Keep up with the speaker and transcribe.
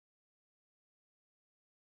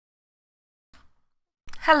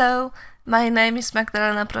Hello, my name is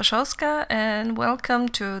Magdalena Prosowska and welcome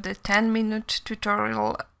to the 10-minute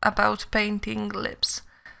tutorial about painting lips.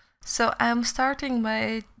 So I'm starting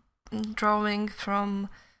my drawing from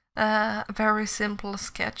a very simple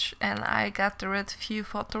sketch, and I gathered few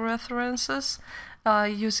photo references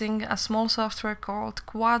using a small software called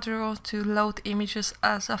Quadro to load images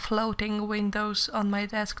as a floating windows on my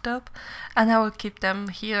desktop, and I will keep them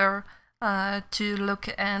here to look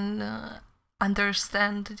and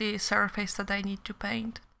understand the surface that I need to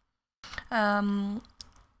paint.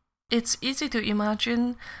 It's easy to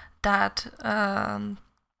imagine that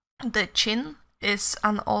the chin is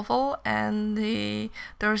an oval and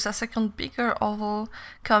there is a second bigger oval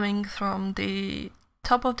coming from the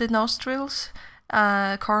top of the nostrils,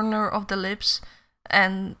 corner of the lips,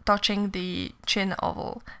 and touching the chin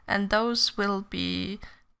oval, and those will be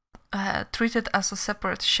treated as a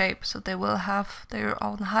separate shape, so they will have their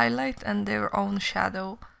own highlight and their own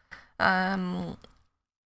shadow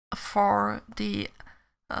for the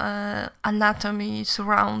anatomy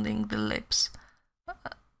surrounding the lips.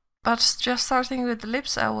 But just starting with the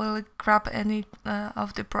lips, I will grab any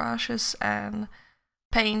of the brushes and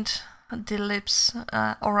paint the lips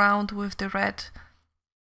around with the red.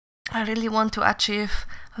 I really want to achieve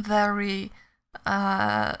a very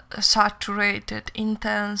saturated,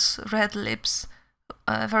 intense red lips,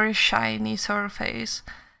 a very shiny surface.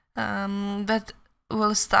 That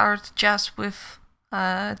will start just with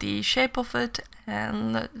the shape of it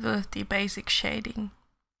and with the basic shading.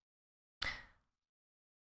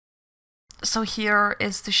 So here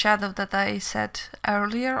is the shadow that I said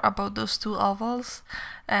earlier about those two ovals,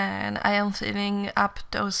 and I am filling up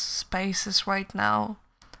those spaces right now.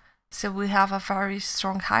 So we have a very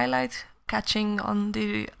strong highlight catching on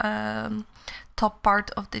the top part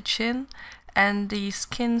of the chin, and the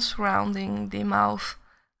skin surrounding the mouth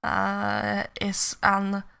is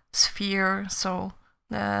a sphere, so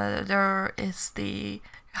there is the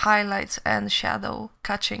highlights and shadow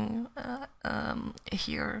catching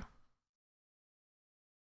here.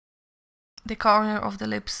 The corner of the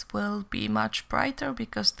lips will be much brighter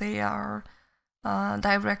because they are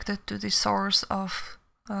directed to the source of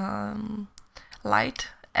light,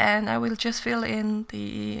 and I will just fill in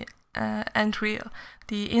the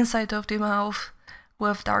the inside of the mouth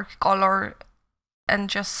with dark color and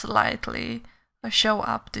just slightly show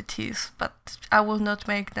up the teeth, but I will not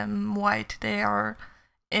make them white. They are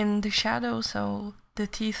in the shadow, so the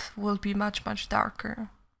teeth will be much darker.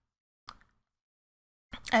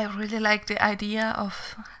 I really like the idea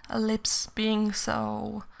of lips being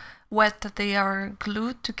so wet that they are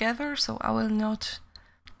glued together, so I will not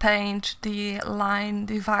paint the line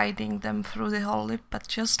dividing them through the whole lip, but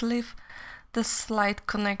just leave the slight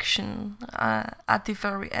connection at the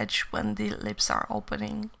very edge when the lips are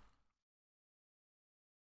opening.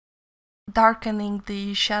 Darkening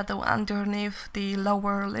the shadow underneath the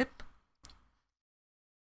lower lip.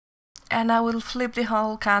 And I will flip the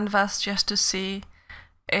whole canvas just to see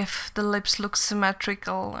if the lips look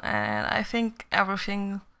symmetrical, and I think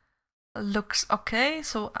everything looks okay,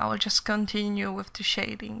 so I will just continue with the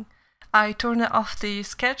shading. I turned off the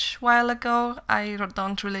sketch a while ago. I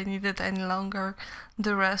don't really need it any longer.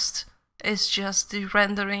 The rest is just the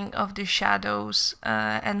rendering of the shadows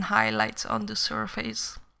and highlights on the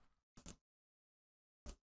surface.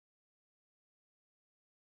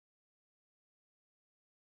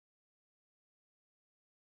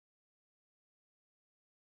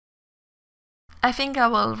 I think I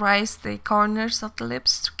will raise the corners of the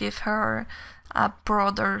lips to give her a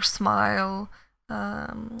broader smile,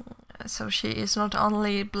 so she is not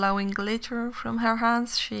only blowing glitter from her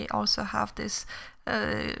hands, she also have this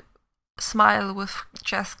smile with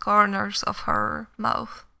just corners of her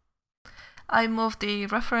mouth. I moved the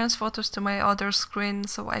reference photos to my other screen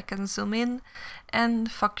so I can zoom in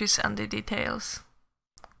and focus on the details.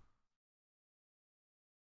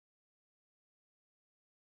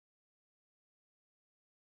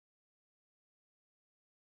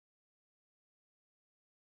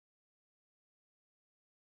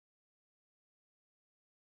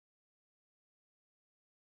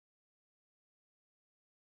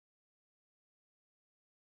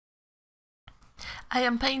 I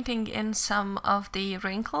am painting in some of the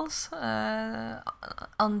wrinkles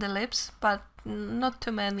on the lips, but not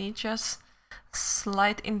too many, just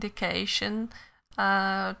slight indication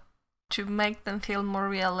to make them feel more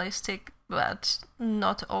realistic, but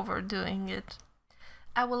not overdoing it.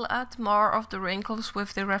 I will add more of the wrinkles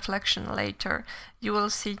with the reflection later. You will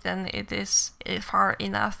see then it is far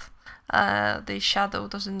enough. The shadow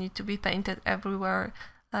doesn't need to be painted everywhere,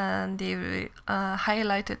 and the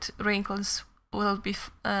highlighted wrinkles will be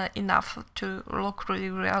enough to look really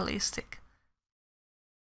realistic.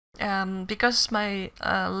 Because my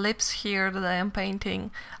lips here that I am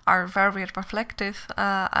painting are very reflective,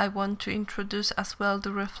 I want to introduce as well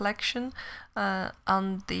the reflection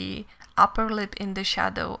on the upper lip in the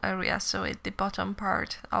shadow area. So at the bottom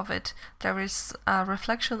part of it there is a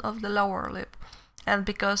reflection of the lower lip, and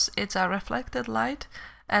because it's a reflected light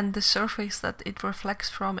and the surface that it reflects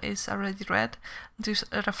from is already red, this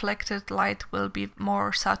reflected light will be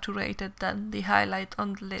more saturated than the highlight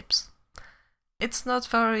on the lips. It's not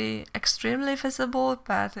very extremely visible,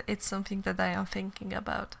 but it's something that I am thinking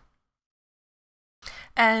about.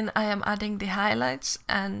 And I am adding the highlights,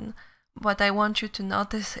 and what I want you to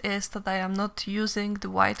notice is that I am not using the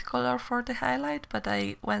white color for the highlight, but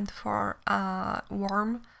I went for a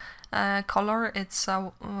warm color. It's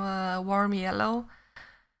a warm yellow.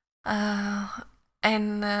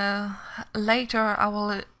 And later I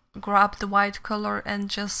will grab the white color and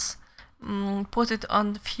just put it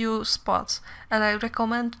on few spots, and I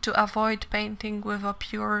recommend to avoid painting with a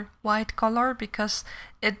pure white color because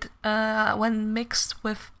it when mixed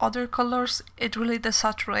with other colors it really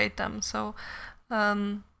desaturates them. So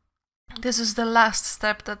this is the last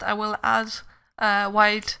step that I will add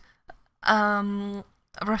white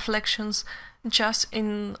reflections just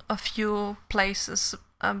in a few places,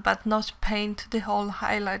 but not paint the whole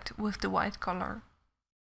highlight with the white color.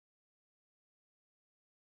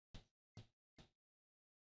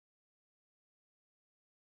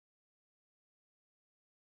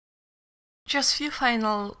 Just few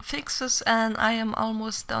final fixes and I am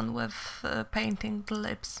almost done with painting the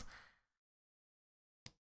lips.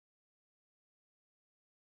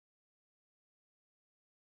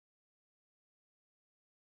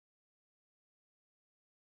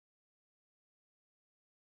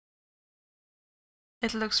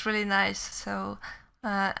 It looks really nice, so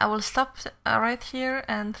I will stop right here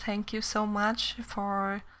and thank you so much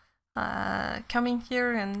for coming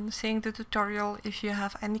here and seeing the tutorial. If you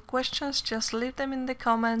have any questions, just leave them in the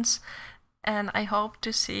comments, and I hope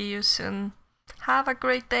to see you soon. Have a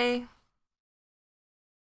great day!